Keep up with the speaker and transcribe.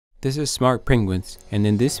This is Smart Penguins, and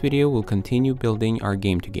in this video we'll continue building our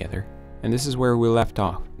game together. And this is where we left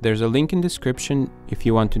off. There's a link in the description if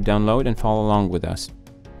you want to download and follow along with us.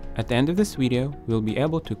 At the end of this video, we'll be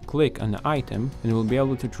able to click on the item and we'll be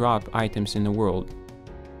able to drop items in the world.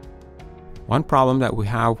 One problem that we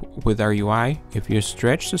have with our UI, if you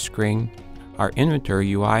stretch the screen, our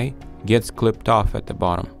inventory UI gets clipped off at the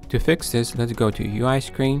bottom. To fix this, let's go to UI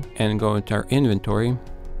screen and go into our inventory,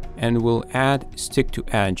 and we'll add stick to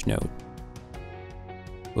edge node.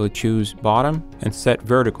 We'll choose bottom and set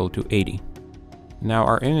vertical to 80. Now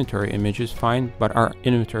our inventory image is fine, but our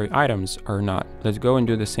inventory items are not. Let's go and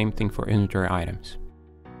do the same thing for inventory items.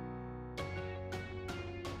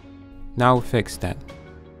 Now we'll fix that.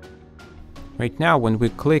 Right now when we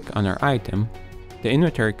click on our item, the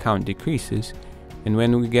inventory count decreases, and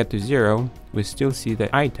when we get to 0, we still see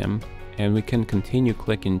the item and we can continue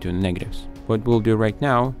clicking to the negatives. What we'll do right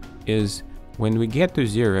now is when we get to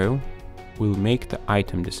 0, we'll make the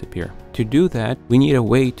item disappear. To do that, we need a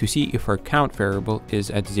way to see if our count variable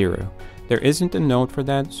is at 0. There isn't a node for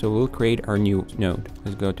that, so we'll create our new node.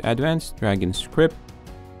 Let's go to Advanced, drag in script,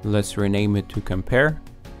 let's rename it to compare,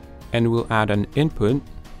 and we'll add an input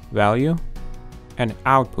value and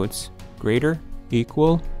outputs greater,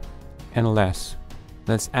 equal, and less.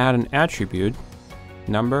 Let's add an attribute,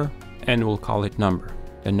 number, and we'll call it number.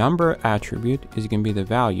 The number attribute is going to be the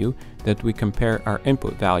value that we compare our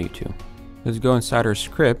input value to. Let's go inside our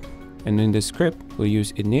script, and in this script we'll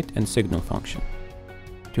use init and signal function.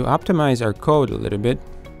 To optimize our code a little bit,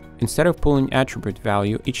 instead of pulling attribute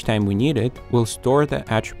value each time we need it, we'll store the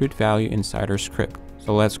attribute value inside our script.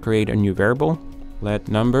 So let's create a new variable, let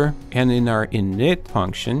number, and in our init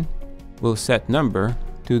function we'll set number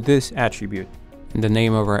to this attribute, and the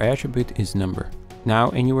name of our attribute is number. Now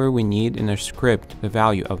anywhere we need in our script the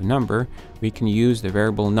value of number, we can use the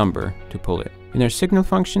variable number to pull it. In our signal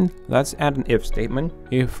function, let's add an if statement.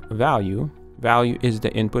 If value is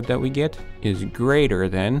the input that we get, is greater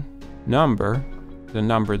than number, the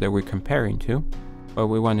number that we're comparing to, what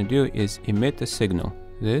we want to do is emit the signal.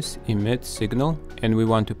 This emit signal, and we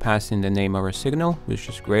want to pass in the name of our signal, which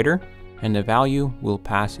is greater, and the value we'll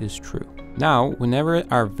pass is true. Now, whenever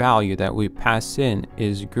our value that we pass in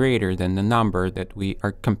is greater than the number that we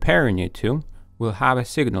are comparing it to, we'll have a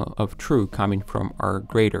signal of true coming from our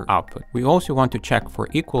greater output. We also want to check for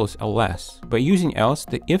equals or less. By using else,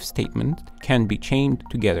 the if statement can be chained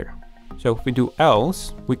together. So if we do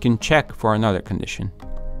else, we can check for another condition.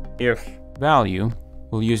 If value,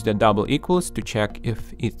 we'll use the double equals to check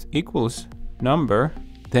if it equals number,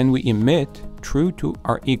 then we emit true to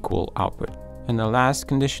our equal output. And the last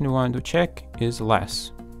condition we want to check is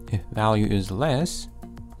less. If value is less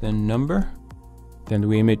than number, then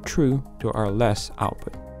we emit true to our less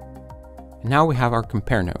output. And now we have our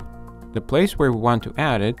compare node. The place where we want to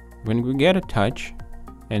add it, when we get a touch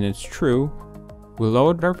and it's true, we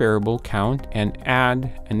load our variable count and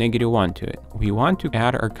add a -1 to it. We want to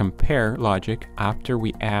add our compare logic after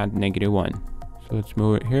we add -1. So let's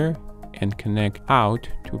move it here and connect out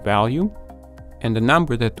to value. And the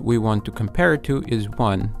number that we want to compare it to is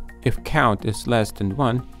 1. If count is less than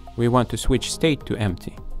 1, we want to switch state to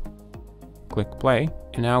empty. Click play,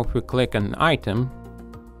 and now if we click on an item,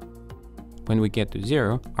 when we get to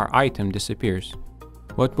 0, our item disappears.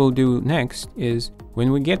 What we'll do next is,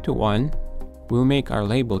 when we get to 1, we'll make our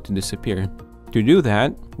label to disappear. To do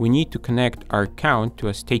that, we need to connect our count to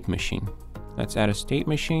a state machine. Let's add a state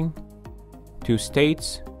machine. 2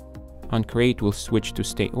 states. On create, we'll switch to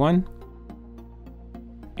state 1.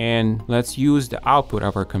 And let's use the output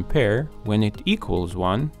of our compare. When it equals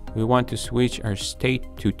 1, we want to switch our state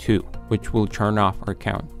to 2, which will turn off our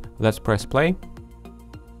count. Let's press play.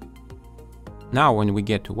 Now when we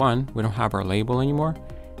get to 1, we don't have our label anymore.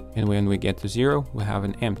 And when we get to 0, we have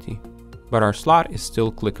an empty. But our slot is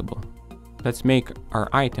still clickable. Let's make our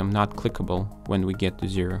item not clickable when we get to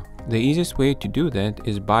 0. The easiest way to do that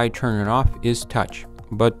is by turning off is touch.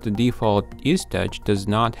 But the default is touch does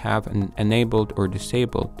not have an enabled or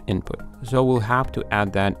disabled input. So we'll have to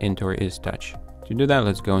add that into our is touch. To do that,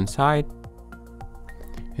 let's go inside.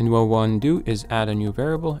 And what we want to do is add a new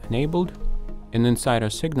variable, enabled. And inside our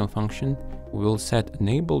signal function, we'll set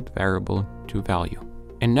enabled variable to value.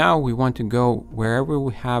 And now we want to go wherever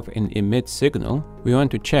we have an emit signal, we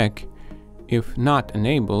want to check if not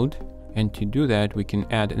enabled. And to do that, we can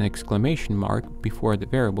add an exclamation mark before the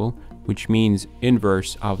variable, which means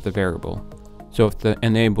inverse of the variable. So if the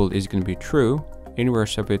enabled is going to be true,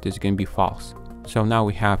 inverse of it is going to be false. So now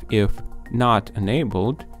we have if not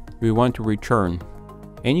enabled, we want to return.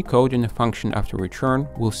 Any code in the function after return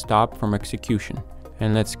will stop from execution.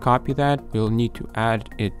 And let's copy that. We'll need to add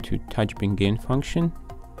it to touch begin function.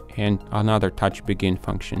 and another touch begin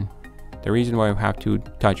function. The reason why we have two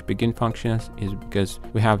touch begin functions is because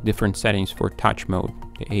we have different settings for touch mode,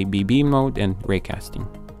 the ABB mode and raycasting.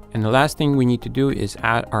 And the last thing we need to do is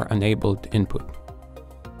add our enabled input.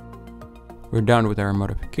 We're done with our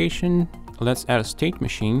modification. Let's add a state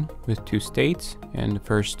machine with two states, and the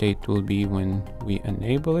first state will be when we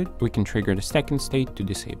enable it. We can trigger the second state to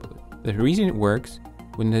disable it. The reason it works,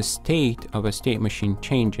 when the state of a state machine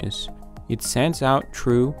changes, it sends out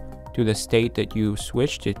true to the state that you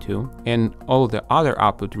switched it to, and all the other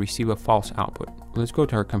output receive a false output. Let's go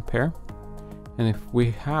to our compare, and if we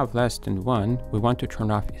have less than 1, we want to turn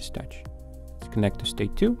off isTouch. Let's connect to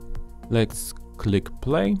state 2. Let's click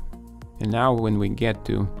play, and now when we get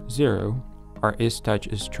to 0, our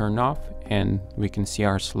isTouch is turned off, and we can see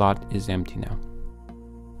our slot is empty now.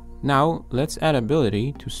 Now let's add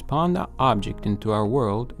ability to spawn the object into our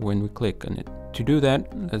world when we click on it. To do that,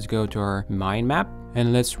 let's go to our mind map,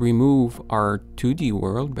 and let's remove our 2D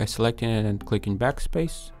world by selecting it and clicking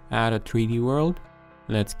backspace. Add a 3D world.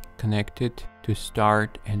 Let's connect it to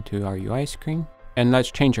start and to our UI screen. And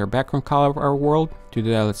let's change our background color of our world. To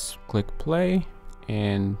do that, let's click play,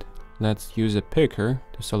 and let's use a picker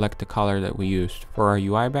to select the color that we used for our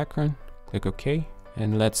UI background. Click OK,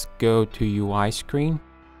 and let's go to UI screen,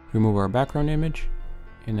 remove our background image,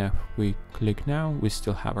 and if we click now, we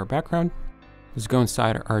still have our background. Let's go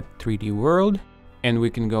inside our 3D world, and we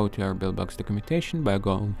can go to our Buildbox documentation by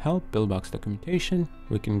going help, Buildbox documentation.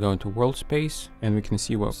 We can go into world space, and we can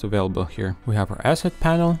see what's available here. We have our asset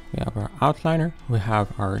panel, we have our outliner, we have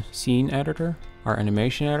our scene editor, our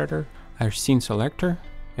animation editor, our scene selector,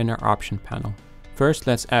 and our option panel. First,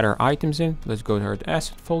 let's add our items in. Let's go to our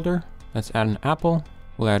asset folder. Let's add an apple.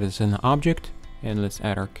 We'll add it as an object, and let's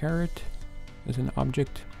add our carrot as an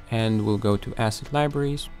object. And we'll go to asset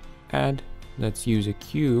libraries, add. Let's use a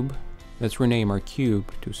cube. Let's rename our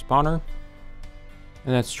cube to spawner.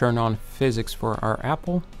 And let's turn on physics for our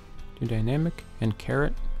apple to dynamic and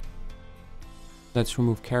carrot. Let's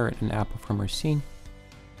remove carrot and apple from our scene.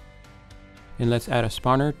 And let's add a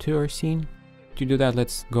spawner to our scene. To do that,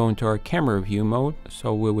 let's go into our camera view mode.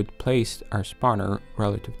 So we would place our spawner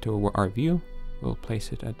relative to our view. We'll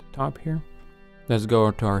place it at the top here. Let's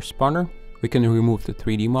go to our spawner. We can remove the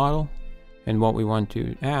 3D model. And what we want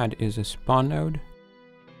to add is a spawn node.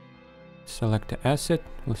 Select the asset,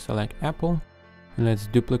 we'll select apple, and let's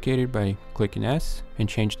duplicate it by clicking S and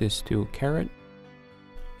change this to carrot.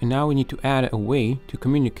 And now we need to add a way to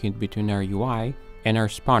communicate between our UI and our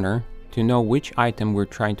spawner to know which item we're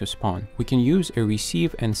trying to spawn. We can use a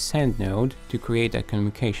receive and send node to create that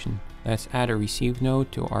communication. Let's add a receive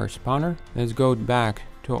node to our spawner. Let's go back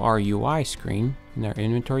to our UI screen in our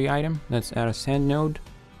inventory item. Let's add a send node.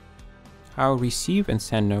 How receive and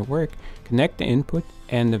send node work: connect the input,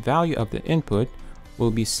 and the value of the input will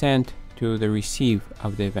be sent to the receive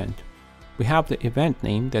of the event. We have the event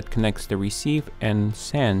name that connects the receive and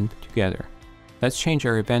send together. Let's change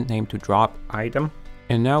our event name to drop item.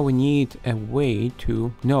 And now we need a way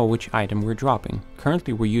to know which item we're dropping.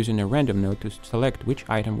 Currently we're using a random node to select which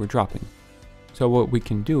item we're dropping. So what we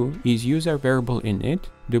can do is use our variable init,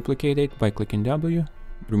 duplicate it by clicking W,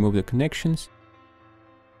 remove the connections.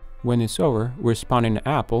 When it's over, we're spawning an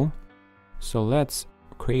apple. So let's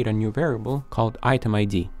create a new variable called item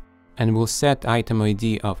ID. And we'll set item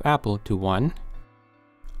ID of apple to 1.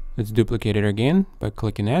 Let's duplicate it again by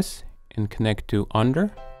clicking S and connect to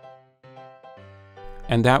under.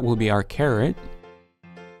 And that will be our carrot.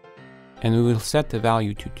 And we will set the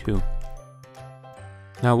value to 2.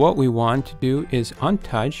 Now what we want to do is on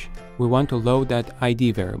touch, we want to load that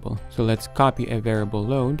ID variable. So let's copy a variable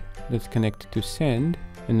load. Let's connect it to send.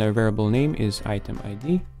 And our variable name is item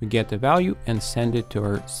ID. We get the value and send it to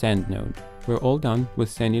our send node. We're all done with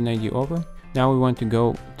sending ID over. Now we want to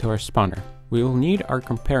go to our spawner. We will need our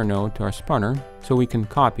compare node to our spawner, so we can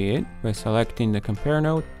copy it by selecting the compare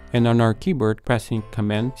node, and on our keyboard pressing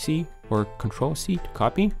Command C or Control C to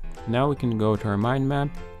copy. Now we can go to our mind map,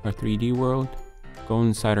 our 3D world, go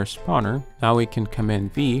inside our spawner. Now we can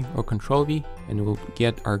Command V or Control V, and we'll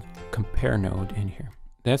get our compare node in here.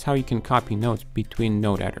 That's how you can copy nodes between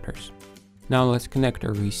node editors. Now let's connect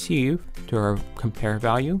our receive to our compare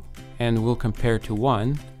value, and we'll compare to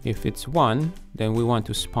 1. If it's 1, then we want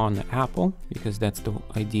to spawn the apple, because that's the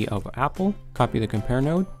ID of apple. Copy the compare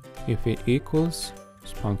node. If it equals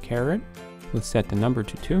spawn carrot, we'll set the number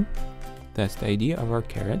to 2. That's the ID of our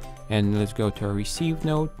carrot. And let's go to our receive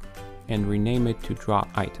node and rename it to drop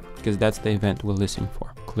item, because that's the event we're listening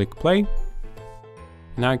for. Click play.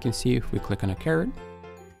 Now you can see if we click on a carrot,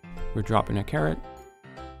 we're dropping a carrot,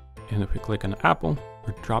 and if we click on an apple,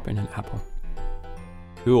 we're dropping an apple.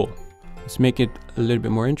 Cool. Let's make it a little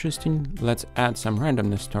bit more interesting. Let's add some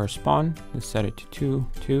randomness to our spawn. Let's set it to 2,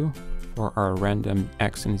 2 for our random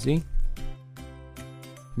X and Z.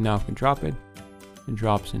 Now if we drop it, it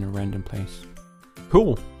drops in a random place.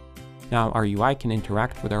 Cool! Now our UI can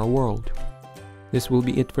interact with our world. This will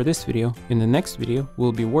be it for this video. In the next video,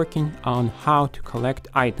 we'll be working on how to collect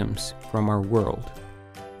items from our world.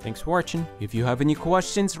 Thanks for watching. If you have any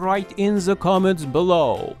questions, write in the comments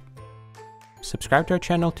below. Subscribe to our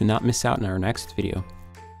channel to not miss out on our next video.